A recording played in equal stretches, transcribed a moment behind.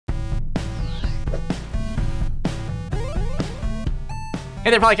Hey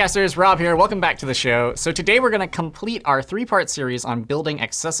there, Polycasters. Rob here. Welcome back to the show. So today we're going to complete our three-part series on building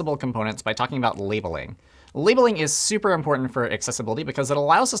accessible components by talking about labeling. Labeling is super important for accessibility because it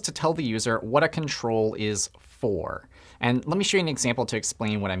allows us to tell the user what a control is for. And let me show you an example to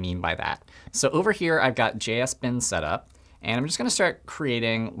explain what I mean by that. So over here, I've got JSBin set up, and I'm just going to start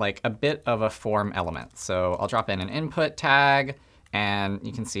creating like a bit of a form element. So I'll drop in an input tag, and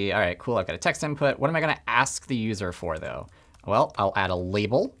you can see, all right, cool, I've got a text input. What am I going to ask the user for, though? Well, I'll add a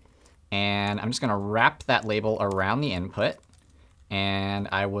label, and I'm just going to wrap that label around the input. And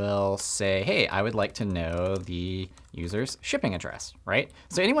I will say, hey, I would like to know the user's shipping address, right?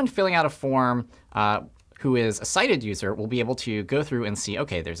 So anyone filling out a form who is a sighted user will be able to go through and see,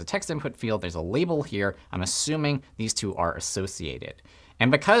 OK, there's a text input field. There's a label here. I'm assuming these two are associated.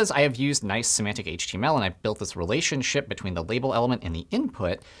 And because I have used nice semantic HTML and I've built this relationship between the label element and the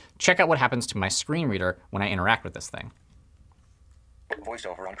input, check out what happens to my screen reader when I interact with this thing.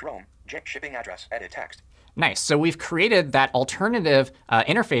 Voiceover on Chrome. Shipping address. Edit text. Nice. So we've created that alternative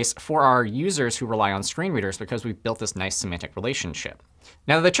interface for our users who rely on screen readers because we've built this nice semantic relationship.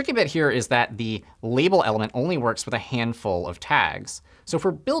 Now, the tricky bit here is that the label element only works with a handful of tags. So if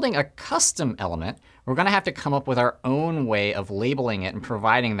we're building a custom element, we're going to have to come up with our own way of labeling it and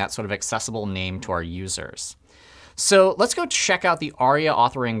providing that sort of accessible name to our users. So let's go check out the ARIA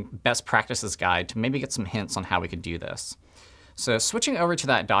authoring best practices guide to maybe get some hints on how we could do this. So switching over to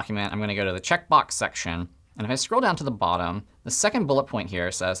that document, I'm going to go to the checkbox section. And if I scroll down to the bottom, the second bullet point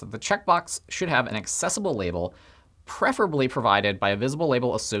here says that the checkbox should have an accessible label, preferably provided by a visible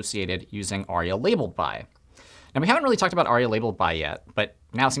label associated using aria-labelledby. Now, we haven't really talked about aria-labelledby yet, but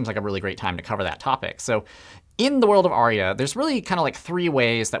now seems like a really great time to cover that topic. So in the world of Aria, there's really kind of like three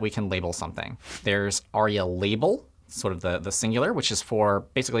ways that we can label something. There's aria-label, sort of the singular, which is for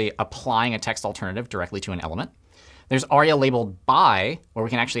basically applying a text alternative directly to an element. There's aria-labelledby, where we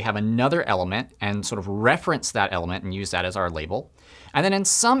can actually have another element and sort of reference that element and use that as our label. And then in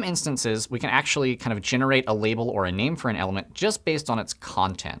some instances, we can actually kind of generate a label or a name for an element just based on its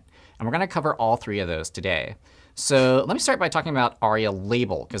content. And we're going to cover all three of those today. So let me start by talking about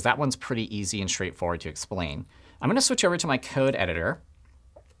aria-label, because that one's pretty easy and straightforward to explain. I'm going to switch over to my code editor.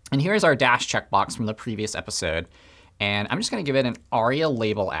 And here's our dash checkbox from the previous episode. And I'm just going to give it an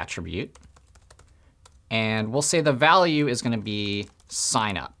aria-label attribute. And we'll say the value is going to be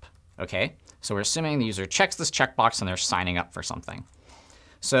sign up. OK? So we're assuming the user checks this checkbox and they're signing up for something.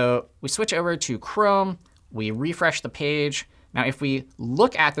 So we switch over to Chrome. We refresh the page. Now, if we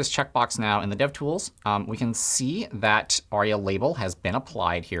look at this checkbox now in the DevTools, we can see that aria-label has been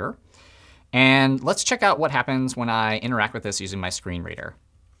applied here. And let's check out what happens when I interact with this using my screen reader.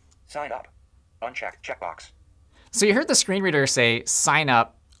 Sign up. Unchecked checkbox. So you heard the screen reader say sign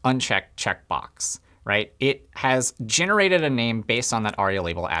up, unchecked checkbox. Right? It has generated a name based on that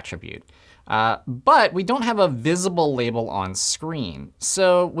aria-label attribute. But we don't have a visible label on screen.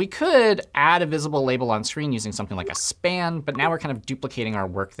 So we could add a visible label on screen using something like a span, but now we're kind of duplicating our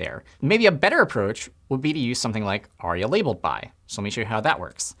work there. Maybe a better approach would be to use something like aria-labelledby. So let me show you how that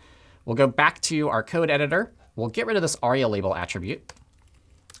works. We'll go back to our code editor. We'll get rid of this aria-label attribute.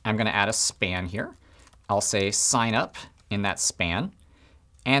 I'm going to add a span here. I'll say sign up in that span.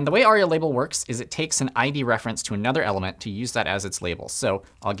 And the way aria-label works is it takes an ID reference to another element to use that as its label. So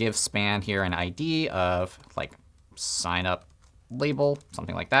I'll give span here an ID of like sign up label,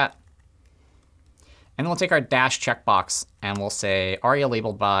 something like that. And then we'll take our dash checkbox and we'll say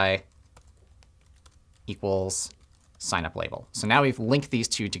aria-labelledby equals sign up label. So now we've linked these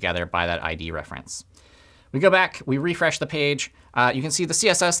two together by that ID reference. We go back, we refresh the page. You can see the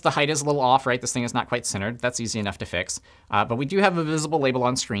CSS, the height is a little off, right? This thing is not quite centered. That's easy enough to fix. But we do have a visible label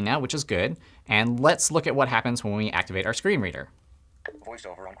on screen now, which is good. And let's look at what happens when we activate our screen reader.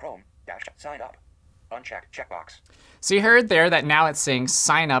 Voiceover on Chrome. Dash sign up. Unchecked checkbox. So you heard there that now it's saying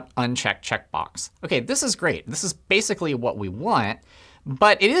sign up, unchecked checkbox. OK, this is great. This is basically what we want.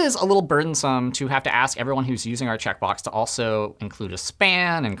 But it is a little burdensome to have to ask everyone who's using our checkbox to also include a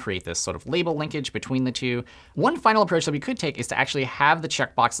span and create this sort of label linkage between the two. One final approach that we could take is to actually have the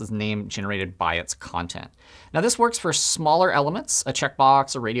checkbox's name generated by its content. Now, this works for smaller elements, a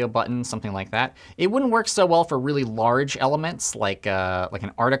checkbox, a radio button, something like that. It wouldn't work so well for really large elements like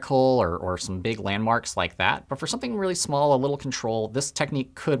an article or some big landmarks like that. But for something really small, a little control, this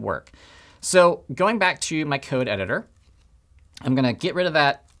technique could work. So going back to my code editor, I'm going to get rid of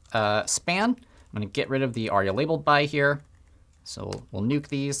that span. I'm going to get rid of the aria-labelledby here. So we'll nuke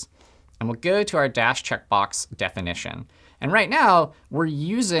these. And we'll go to our dash checkbox definition. And right now, we're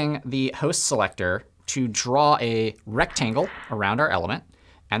using the host selector to draw a rectangle around our element.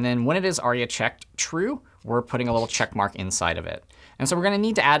 And then when it is aria checked true, we're putting a little check mark inside of it. And so we're going to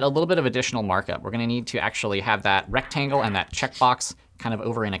need to add a little bit of additional markup. We're going to need to actually have that rectangle and that checkbox kind of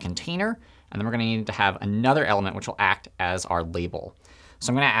over in a container. And then we're going to need to have another element which will act as our label.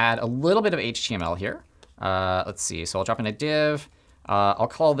 So I'm going to add a little bit of HTML here. Let's see. So I'll drop in a div. I'll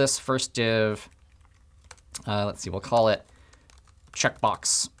call this first div, let's see, we'll call it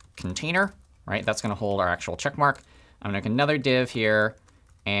checkbox container, right? That's going to hold our actual check mark. I'm going to make another div here,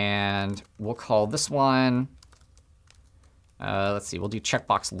 and we'll call this one, let's see, we'll do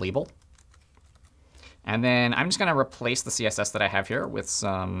checkbox label. And then I'm just going to replace the CSS that I have here with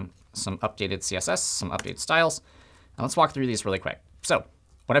some updated CSS, some updated styles. And let's walk through these really quick. So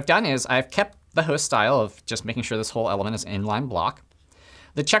what I've done is I've kept the host style of just making sure this whole element is inline block.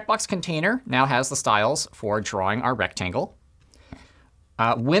 The checkbox container now has the styles for drawing our rectangle.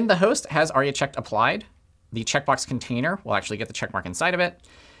 When the host has aria checked applied, the checkbox container will actually get the checkmark inside of it.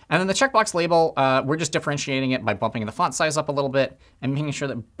 And then the checkbox label, we're just differentiating it by bumping the font size up a little bit and making sure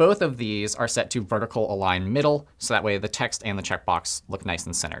that both of these are set to vertical align middle, so that way the text and the checkbox look nice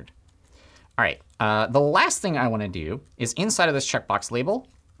and centered. All right, the last thing I want to do is inside of this checkbox label,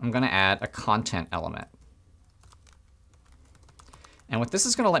 I'm going to add a content element. And what this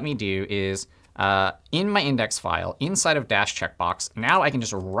is going to let me do is in my index file, inside of dash checkbox, now I can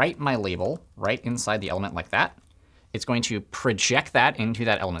just write my label right inside the element like that. It's going to project that into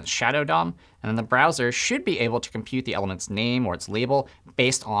that element's shadow DOM. And then the browser should be able to compute the element's name or its label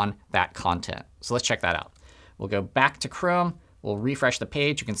based on that content. So let's check that out. We'll go back to Chrome. We'll refresh the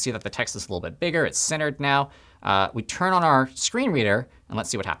page. You can see that the text is a little bit bigger. It's centered now. We turn on our screen reader, and let's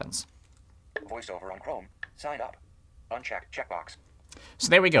see what happens. VoiceOver on Chrome. Sign up. Uncheck checkbox. So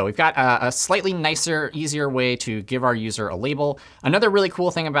there we go. We've got a slightly nicer, easier way to give our user a label. Another really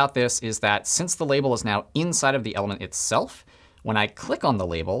cool thing about this is that since the label is now inside of the element itself, when I click on the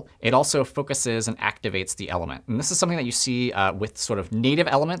label, it also focuses and activates the element. And this is something that you see with sort of native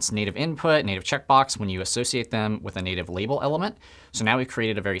elements, native input, native checkbox, when you associate them with a native label element. So now we've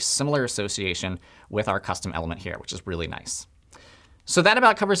created a very similar association with our custom element here, which is really nice. So that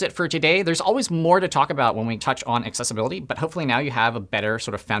about covers it for today. There's always more to talk about when we touch on accessibility, but hopefully now you have a better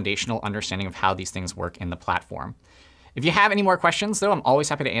sort of foundational understanding of how these things work in the platform. If you have any more questions, though, I'm always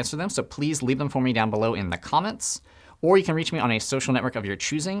happy to answer them. So please leave them for me down below in the comments. Or you can reach me on a social network of your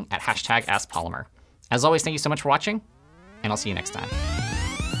choosing at #AskPolymer. As always, thank you so much for watching, and I'll see you next time.